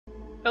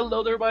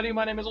Hello there, everybody.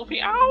 My name is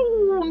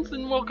Wolfyowns,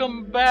 and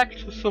welcome back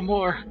to some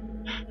more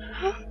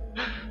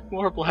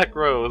Black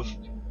Rose.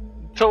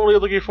 Totally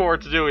looking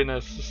forward to doing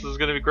this. This is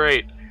gonna be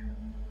great.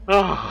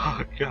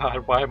 Oh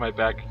God, why am I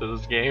back to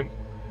this game?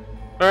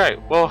 All right,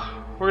 well,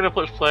 we're gonna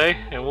push play,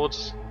 and we'll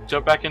just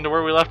jump back into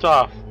where we left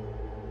off.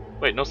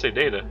 Wait, no save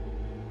data.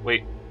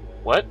 Wait,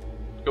 what?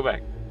 Go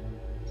back.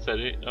 Said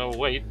it. Oh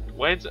wait,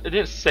 why it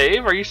didn't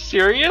save? Are you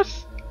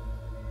serious?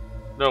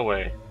 No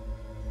way.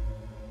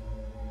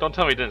 Don't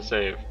tell me it didn't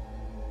save.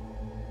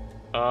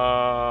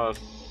 I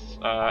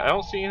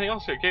don't see anything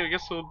else here. Okay, I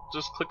guess we'll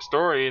just click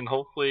story and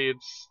hopefully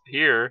it's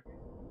here.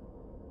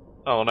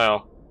 Oh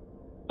no.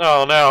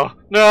 Oh no.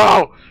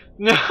 No!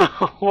 No!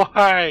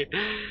 Why?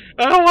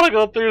 I don't want to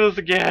go through this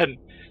again.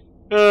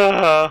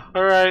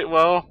 Alright,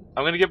 well,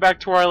 I'm gonna get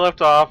back to where I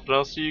left off and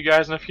I'll see you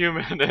guys in a few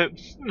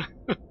minutes.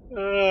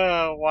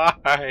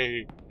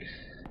 Why?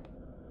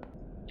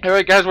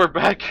 Alright guys, we're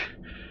back.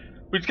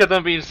 We just got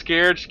done being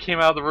scared. She came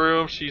out of the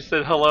room. She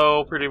said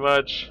hello, pretty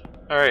much.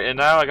 Alright, and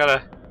now I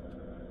gotta...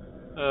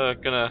 we're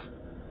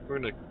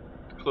gonna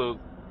close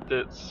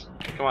this.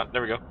 Come on,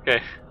 there we go.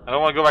 Okay, I don't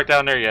want to go back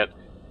down there yet.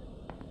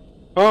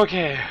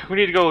 Okay, we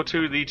need to go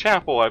to the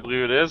chapel, I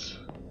believe it is.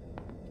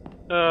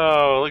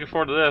 Oh, looking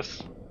forward to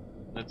this.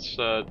 It's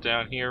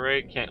down here,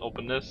 right? Can't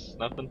open this,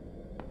 nothing.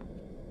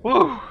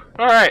 Woo!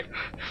 Alright,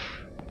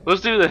 let's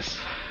do this.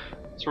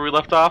 That's where we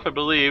left off, I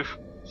believe.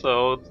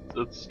 So,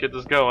 let's get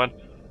this going.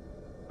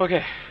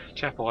 Okay,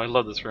 chapel. I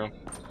love this room.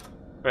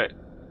 Right,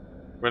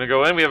 we're gonna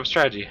go in. We have a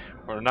strategy.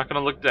 We're not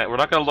gonna look down. We're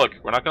not gonna look.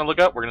 We're not gonna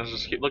look up. We're gonna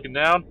just keep looking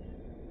down.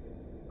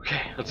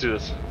 Okay, let's do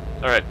this.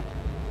 All right,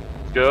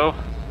 let's go.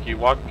 Keep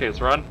walking. Okay,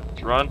 let's run.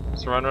 Let's run.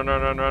 Let's run. Run.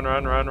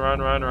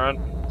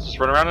 Let's just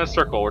run around in a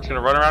circle. We're just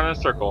gonna run around in a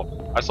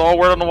circle. I saw a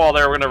word on the wall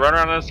there. We're gonna run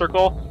around in a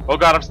circle. Oh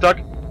God, I'm stuck.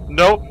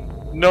 No.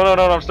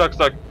 I'm stuck.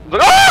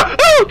 Ah!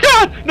 Oh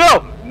God!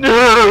 No! No!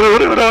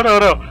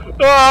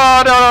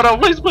 Oh no!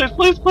 Please don't!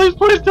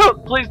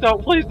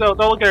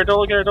 Don't look at her!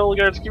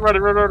 Just keep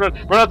running! Run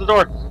out the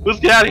door! Let's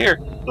get out of here!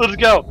 Let's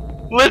go,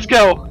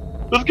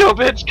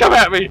 bitch! Come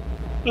at me!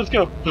 Let's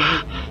go!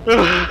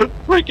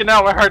 Freaking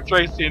out! My heart's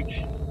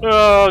racing!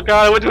 Oh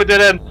God! I went to a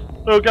dead end!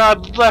 Oh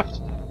God! Left!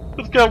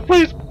 Let's go!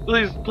 Please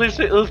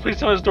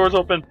tell me this door's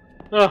open!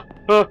 Oh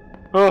God!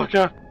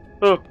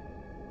 Oh!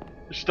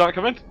 Is she not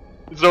coming?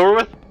 It's over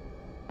with?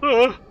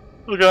 Oh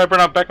God!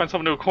 I backed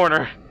myself into a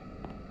corner.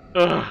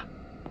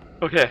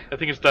 Okay, I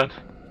think it's done.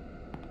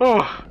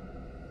 Oh, I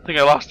think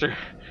I lost her.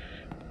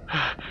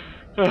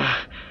 Oh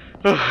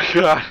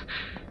God,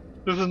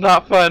 this is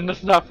not fun. This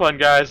is not fun,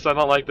 guys. I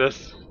don't like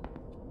this.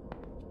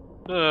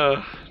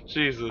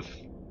 Jesus.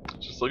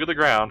 Just look at the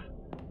ground.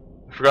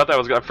 I forgot I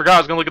was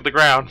gonna look at the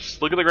ground.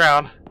 Just look at the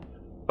ground.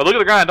 If I look at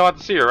the ground, I don't have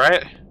to see her,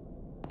 right?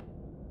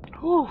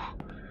 Whew.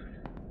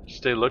 Just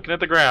stay looking at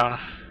the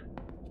ground.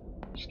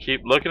 Just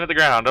keep looking at the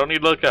ground. Don't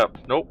need to look up.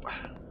 Nope.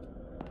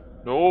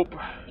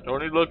 Don't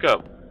need to look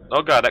up.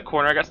 Oh God, that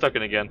corner I got stuck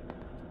in again.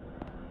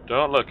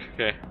 Don't look.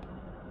 Okay.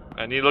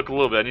 I need to look a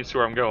little bit. I need to see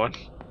where I'm going.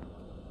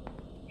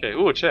 Okay.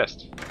 Ooh, a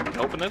chest. Can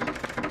I open this?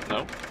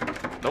 No.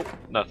 Nope.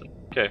 Nothing.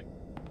 Okay.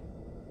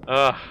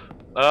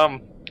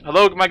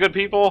 Hello, my good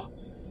people.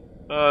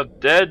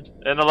 Dead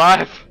and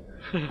alive.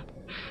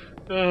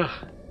 Okay.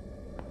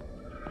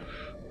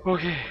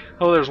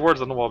 Oh, there's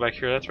words on the wall back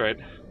here. That's right.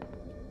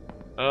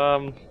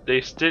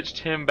 They stitched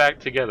him back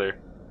together.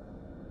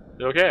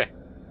 Okay.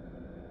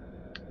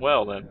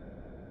 Well then.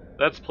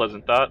 That's a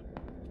pleasant thought.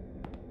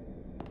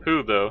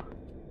 Who, though?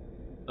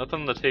 Nothing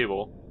on the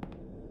table.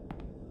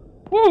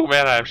 Woo,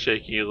 man, I'm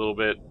shaking a little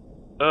bit.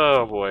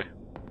 Oh, boy.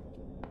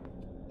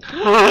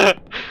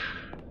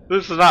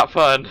 This is not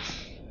fun.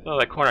 Oh,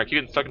 that corner. I keep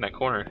getting stuck in that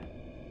corner.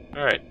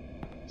 Alright.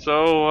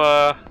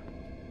 So,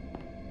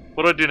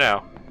 what do I do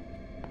now?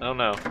 I don't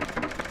know.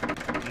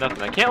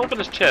 Nothing. I can't open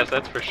this chest,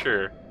 that's for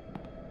sure.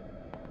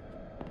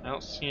 I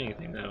don't see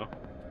anything, though.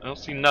 I don't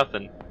see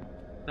nothing.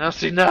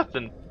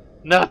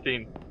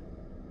 Nothing.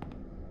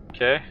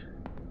 Okay,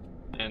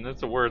 and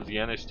that's the words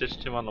again. They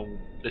stitched him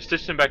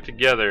back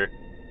together.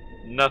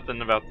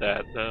 Nothing about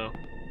that though.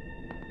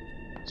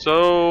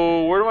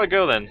 So where do I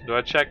go then? Do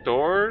I check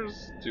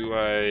doors? Do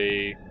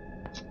I?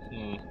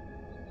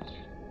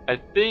 I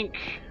think.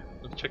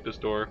 Let's check this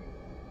door.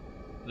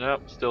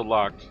 Nope, still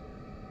locked.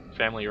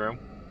 Family room.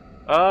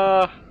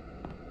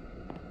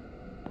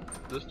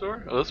 This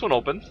door? Oh, this one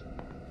opens.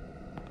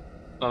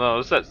 Oh no,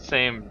 it's that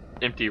same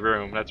empty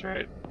room. That's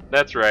right.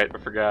 I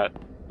forgot.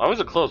 Why was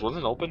it closed?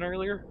 Wasn't it open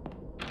earlier?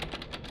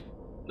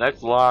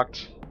 That's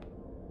locked.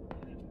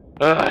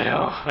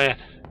 Oh man.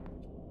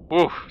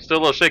 Woo, still a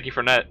little shaky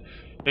from that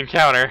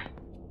encounter.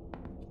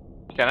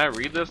 Can I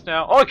read this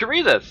now? Oh, I can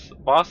read this!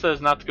 Boss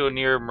says not to go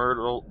near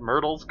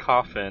Myrtle's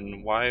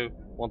coffin. Why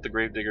won't the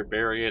gravedigger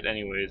bury it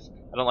anyways?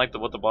 I don't like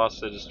what the boss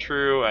said is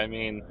true. I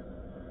mean,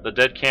 the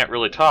dead can't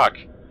really talk.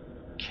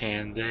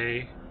 Can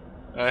they?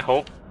 I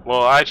hope.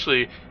 Well,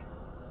 actually,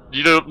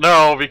 you don't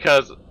know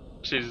because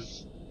she's...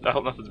 I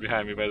hope nothing's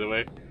behind me, by the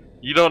way.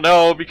 You don't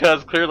know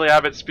because clearly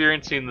I'm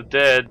experiencing the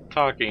dead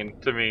talking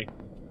to me.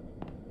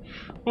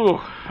 Whew.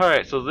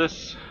 Alright, so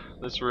this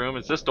room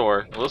is this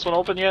door. Will this one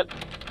open yet?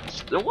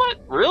 What?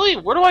 Really?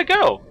 Where do I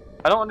go?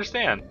 I don't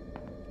understand.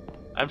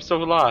 I'm so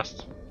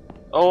lost.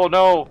 Oh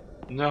no!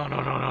 No,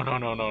 no, no, no, no,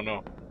 no, no,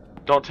 no.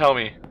 Don't tell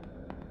me.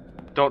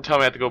 Don't tell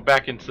me I have to go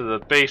back into the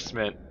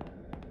basement.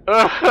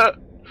 I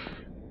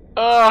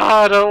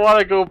don't want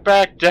to go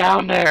back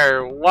down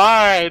there.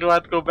 Why do I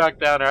have to go back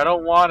down there? I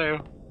don't want to.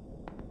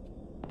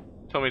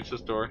 Tell me it's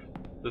this door.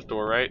 This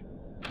door, right?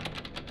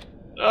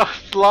 Oh,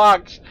 it's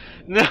locked.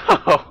 No.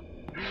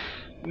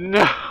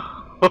 No.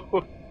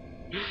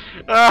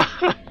 No,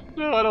 I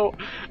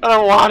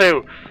don't want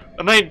to.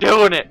 I ain't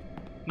doing it.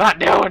 Not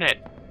doing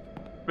it.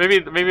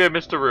 Maybe I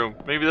missed a room.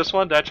 Maybe this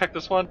one? Did I check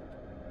this one?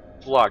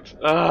 It's locked.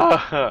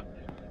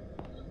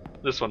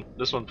 This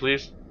one,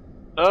 please.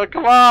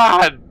 Come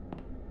on!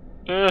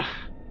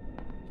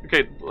 Okay,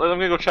 I'm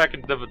gonna go check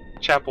in the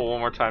chapel one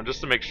more time,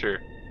 just to make sure.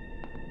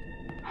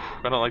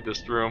 I don't like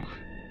this room.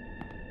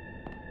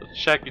 Let's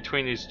check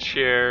between these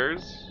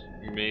chairs.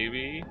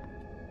 Maybe.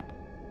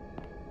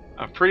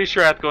 I'm pretty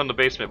sure I have to go in the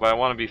basement, but I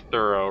want to be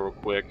thorough real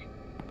quick.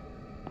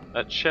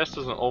 That chest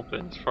isn't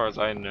open, as far as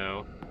I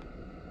know.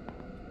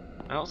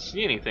 I don't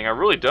see anything. I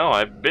really don't.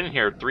 I've been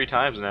here 3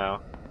 times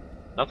now.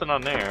 Nothing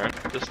on there.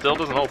 This still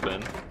doesn't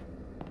open.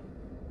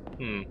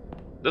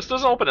 This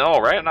doesn't open at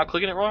all, right? I'm not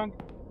clicking it wrong?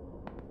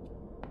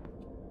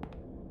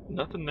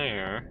 Nothing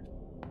there.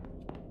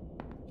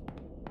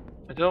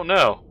 I don't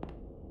know.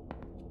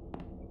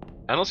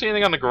 I don't see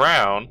anything on the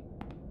ground.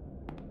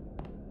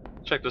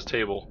 Check this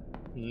table.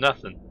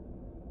 Nothing.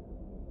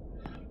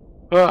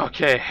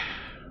 Okay.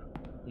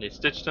 They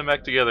stitched them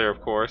back together,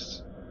 of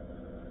course.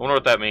 I wonder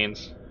what that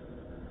means.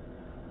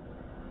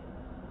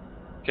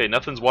 Okay,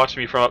 nothing's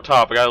watching me from up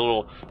top. I got a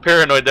little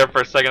paranoid there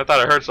for a second. I thought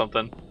I heard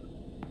something.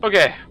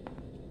 Okay.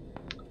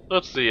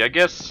 Let's see. I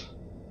guess...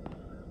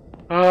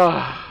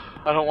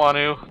 I don't want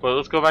to, but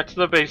let's go back to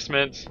the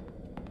basement.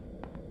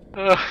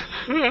 I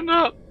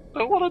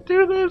don't want to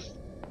do this.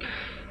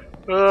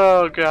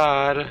 Oh,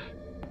 God.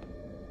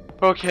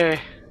 Okay.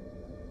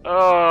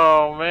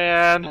 Oh,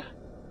 man.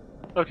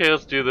 Okay,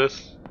 let's do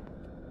this.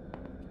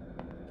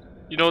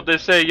 You know what they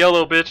say,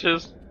 yellow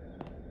bitches.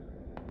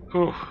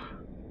 Whew.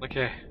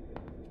 Okay.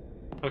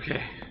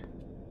 Okay.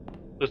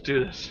 Let's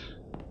do this.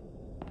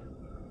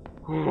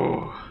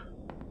 Whew.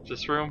 Is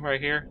this room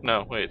right here?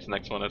 No, wait, it's the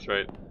next one, that's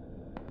right.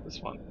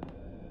 This one.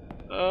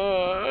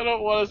 I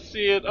don't want to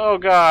see it. Oh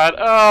god.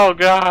 Oh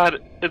god.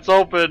 It's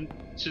open.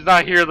 She's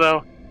not here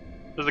though.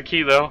 There's a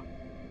key though.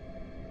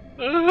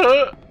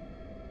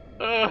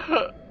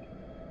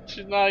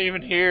 She's not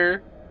even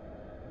here.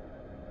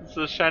 It's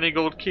a shiny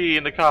gold key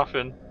in the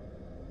coffin.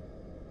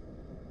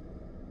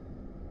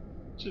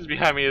 She's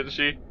behind me, isn't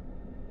she?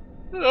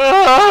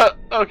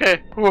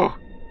 Okay. Whew.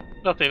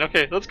 Nothing.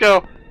 Okay, let's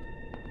go.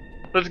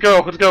 Let's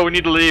go. Let's go. We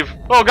need to leave.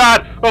 Oh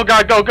god. Oh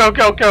god. Go. Go.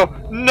 Go. Go.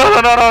 No.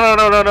 No. No. No. No.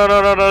 No. No.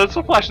 No. No. No. It's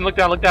so flashing. Look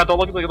down. Look down. Don't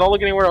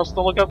look anywhere else.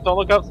 Don't look up. Don't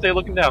look up. Stay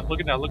looking down.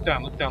 Looking down. Look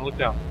down. Look down. Look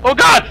down. Oh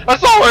god. I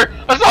saw her.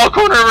 I saw a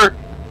corner of her.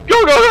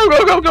 Go. Go. Go.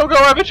 Go. Go. Go. Go.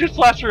 I bet you it's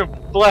the last room.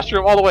 The last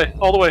room. All the way.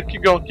 All the way.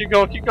 Keep going. Keep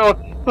going. Keep going.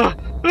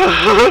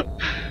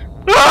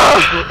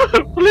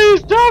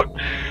 Please don't.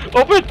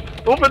 Open.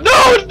 Open. No.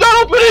 It's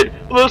not opening.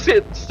 Let's see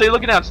it. Stay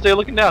looking down. Stay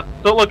looking down.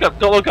 Don't look up.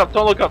 Don't look up.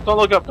 Don't look up. Don't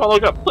look up. Don't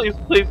look up. Please.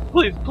 Please.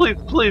 Please. Please.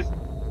 Please.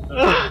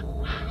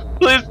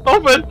 Please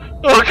open!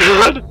 Oh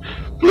god!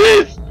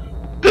 Please!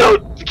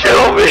 Don't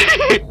kill me!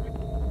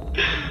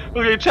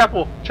 Okay,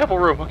 chapel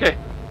room. Okay,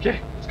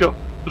 let's go.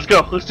 Let's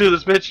go. Let's do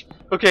this, bitch.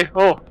 Okay.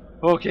 Oh,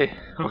 okay.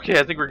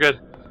 Okay, I think we're good.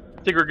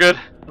 I'm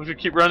gonna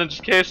keep running just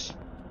in case.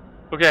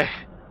 Okay.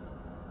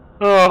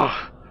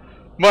 Oh,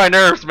 my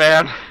nerves,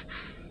 man.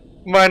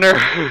 My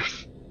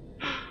nerves.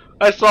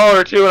 I saw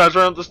her too when I was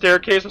running up the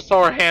staircase. I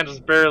saw her hand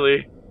just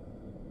barely.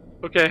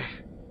 Okay.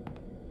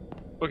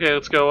 Okay,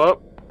 let's go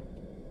up.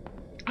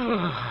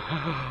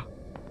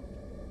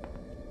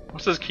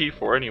 What's this key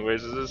for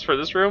anyways? Is this for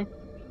this room?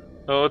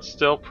 Oh, it's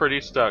still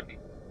pretty stuck.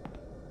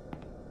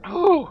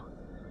 Oh!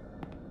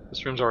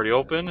 This room's already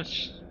open.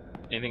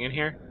 Anything in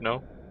here?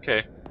 No?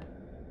 Okay.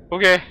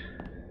 Okay.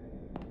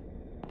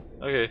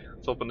 Okay,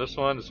 let's open this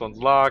one. This one's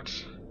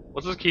locked.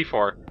 What's this key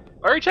for?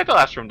 I already checked the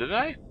last room, didn't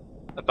I?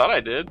 I thought I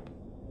did.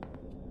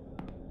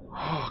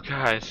 Oh,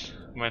 guys.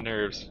 My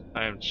nerves.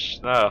 I am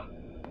so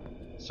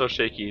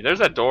shaky. There's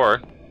that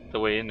door. The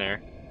way in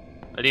there.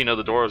 I didn't know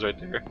the door was right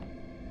there.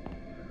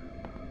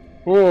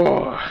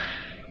 Whoa.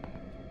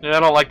 Yeah, I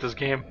don't like this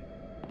game.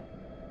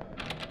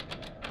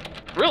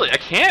 Really? I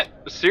can't?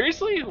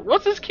 Seriously?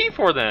 What's this key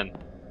for then?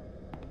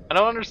 I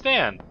don't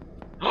understand.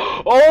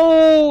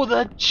 Oh,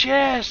 the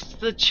chest!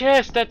 The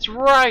chest, that's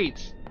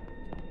right!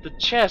 The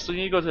chest, we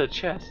need to go to the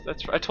chest. I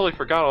totally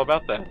forgot all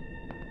about that.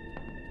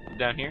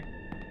 Down here?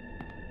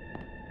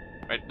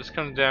 Right, this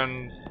comes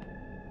down...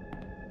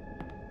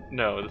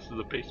 No, this is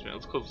the basement.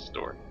 Let's close this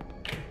door.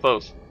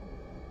 Close.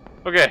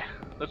 Okay,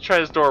 let's try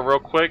this door real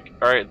quick.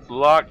 Alright, it's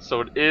locked,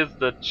 so it is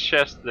the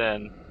chest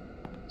then.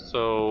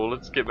 So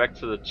let's get back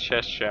to the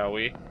chest, shall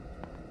we?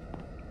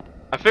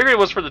 I figured it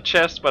was for the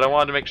chest, but I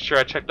wanted to make sure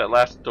I checked that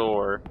last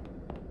door.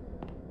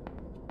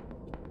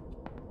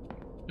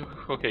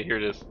 Okay, here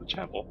it is, the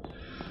chapel.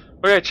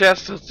 Okay,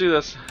 chest, let's do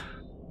this.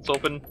 Let's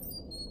open.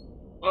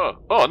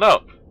 Oh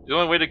no! The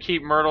only way to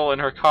keep Myrtle in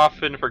her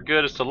coffin for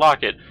good is to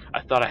lock it.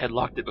 I thought I had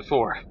locked it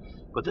before,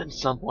 but then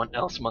someone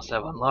else must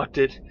have unlocked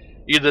it.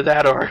 Either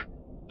that or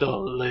the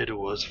lid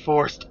was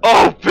forced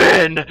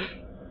open!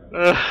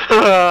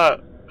 Oh,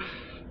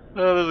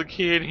 there's a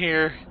key in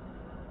here.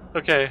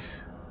 Okay.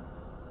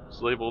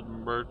 It's labeled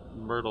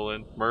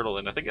Myrtlein.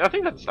 I think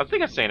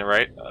I'm saying it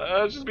right.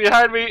 It's just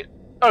behind me.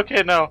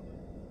 Okay, no.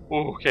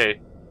 Ooh, okay.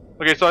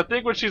 Okay, so I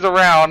think when she's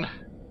around,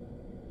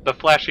 the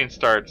flashing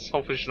starts.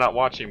 Hopefully she's not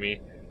watching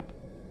me.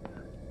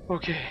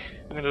 Okay,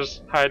 I'm gonna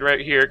just hide right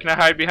here. Can I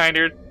hide behind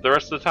her the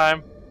rest of the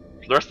time?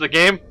 For the rest of the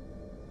game?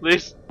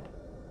 Please?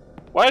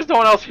 Why is no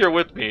one else here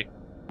with me?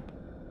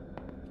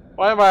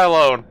 Why am I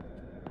alone?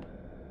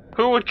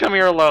 Who would come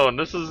here alone?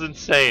 This is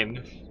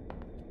insane.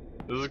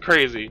 This is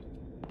crazy.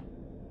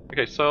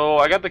 Okay, so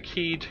I got the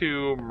key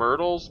to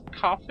Myrtle's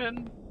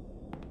coffin.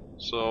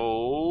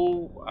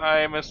 So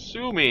I'm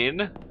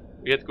assuming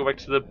we have to go back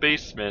to the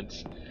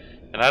basement.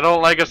 And I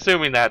don't like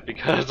assuming that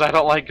because I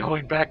don't like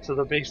going back to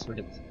the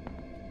basement.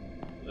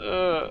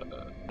 I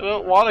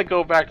don't want to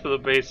go back to the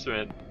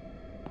basement.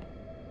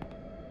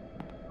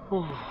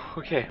 Whew,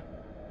 okay.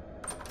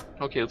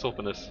 Okay, let's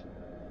open this.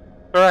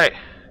 Alright.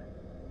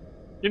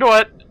 You know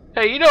what?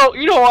 Hey, you know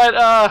what?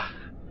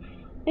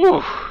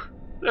 Whew,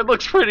 that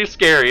looks pretty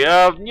scary.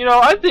 You know,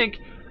 I think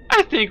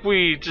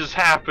we just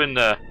happen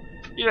to,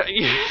 you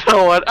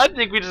know what? I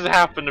think we just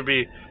happen to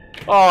be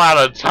all out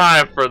of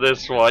time for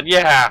this one.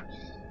 Yeah,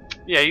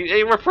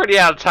 we're pretty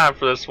out of time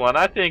for this one.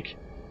 I think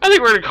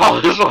we're gonna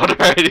call this one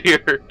right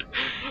here.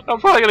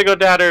 I'm probably gonna go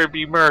down there and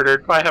be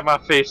murdered. Probably have my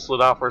face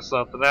slit off or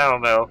something. I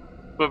don't know.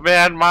 But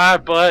man, my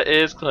butt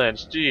is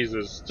clenched.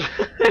 Jesus,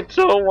 I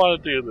don't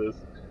want to do this.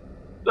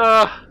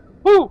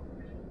 Whew.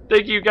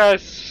 Thank you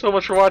guys so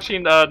much for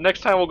watching. Next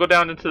time we'll go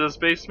down into this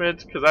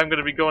basement because I'm going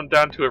to be going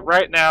down to it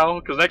right now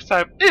because next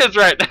time is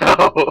right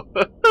now.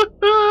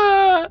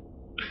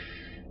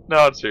 No,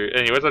 I'm serious.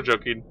 Anyways, I'm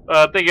joking.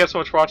 Thank you guys so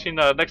much for watching.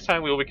 Next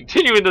time we will be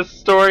continuing this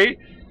story.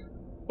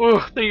 Ooh,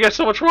 thank you guys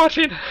so much for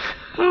watching.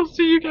 I'll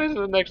see you guys in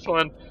the next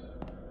one.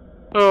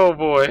 Oh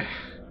boy.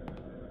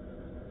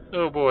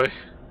 Oh boy.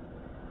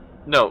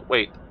 No,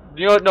 wait.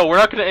 You know what? No, we're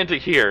not going to end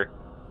it here.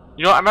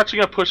 You know what? I'm actually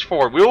going to push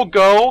forward. We will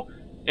go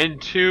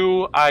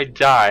until I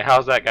die.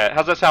 How's that, guy?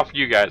 How's that sound for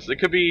you guys? It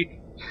could be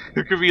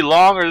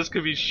long or this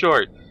could be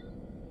short.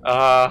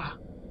 Yeah,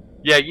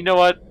 you know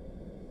what?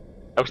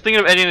 I was thinking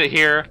of ending it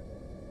here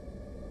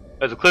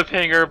as a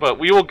cliffhanger, but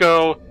we will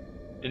go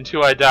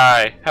until I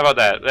die. How about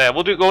that? Yeah,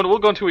 we'll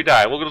go until we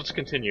die. We'll just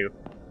continue.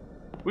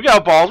 We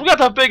got balls. We got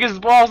the biggest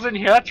balls in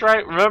here. That's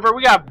right. Remember,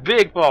 we got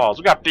big balls.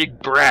 We got big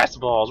brass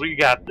balls. We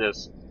got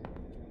this.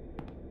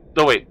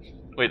 Oh wait,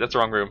 that's the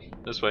wrong room.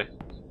 This way.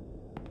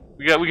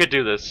 We could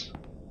do this.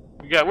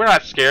 We're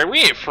not scared. We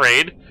ain't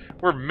afraid.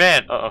 We're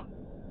men. Uh-oh.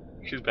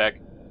 She's back.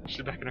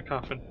 She's back in her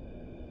coffin.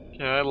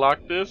 Can I lock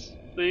this,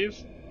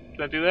 please?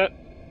 Can I do that?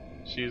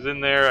 She's in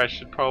there. I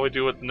should probably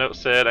do what the note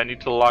said. I need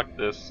to lock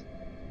this.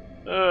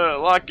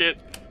 Lock it.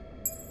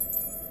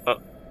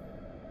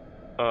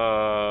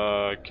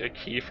 A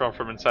key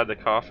from inside the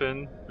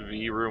coffin.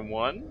 V room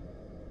 1.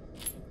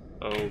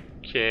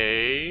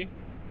 Okay.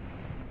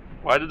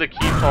 Why did the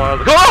key fall out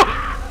of the—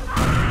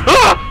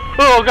 Oh!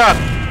 Oh god!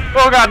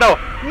 Oh god, no!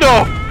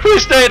 No!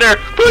 Please stay there!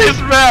 Please,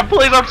 ma'am!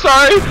 Please, I'm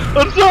sorry!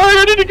 I'm sorry!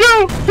 I need to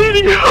go! I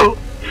need to go!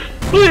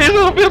 Please, I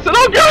don't feel upset!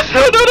 Oh god!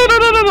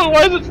 No!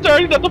 Why is it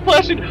starting at the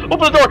flashing? Open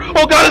the door!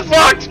 Oh god, it's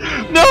locked!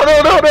 No!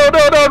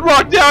 I'm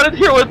locked down in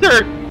here with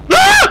her!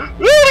 Ah!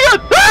 Oh my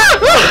god!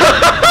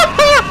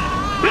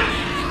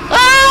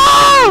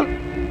 Ah!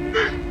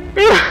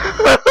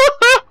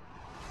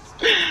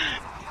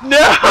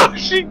 No!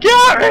 She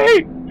got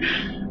me!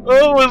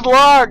 Oh, it was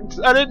locked!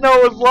 I didn't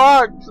know it was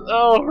locked!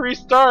 Oh,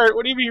 restart!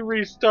 What do you mean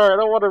restart? I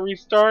don't want to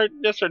restart.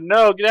 Yes or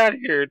no? Get out of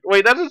here.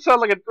 Wait, that doesn't sound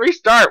like a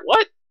restart.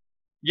 What?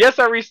 Yes,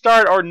 I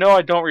restart, or no,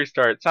 I don't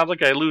restart. It sounds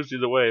like I lose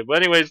either way.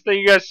 But anyways, thank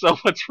you guys so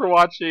much for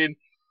watching.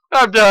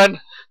 I'm done.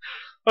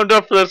 I'm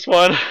done for this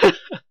one.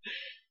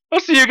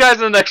 I'll see you guys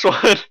in the next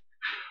one.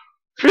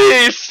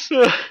 Peace!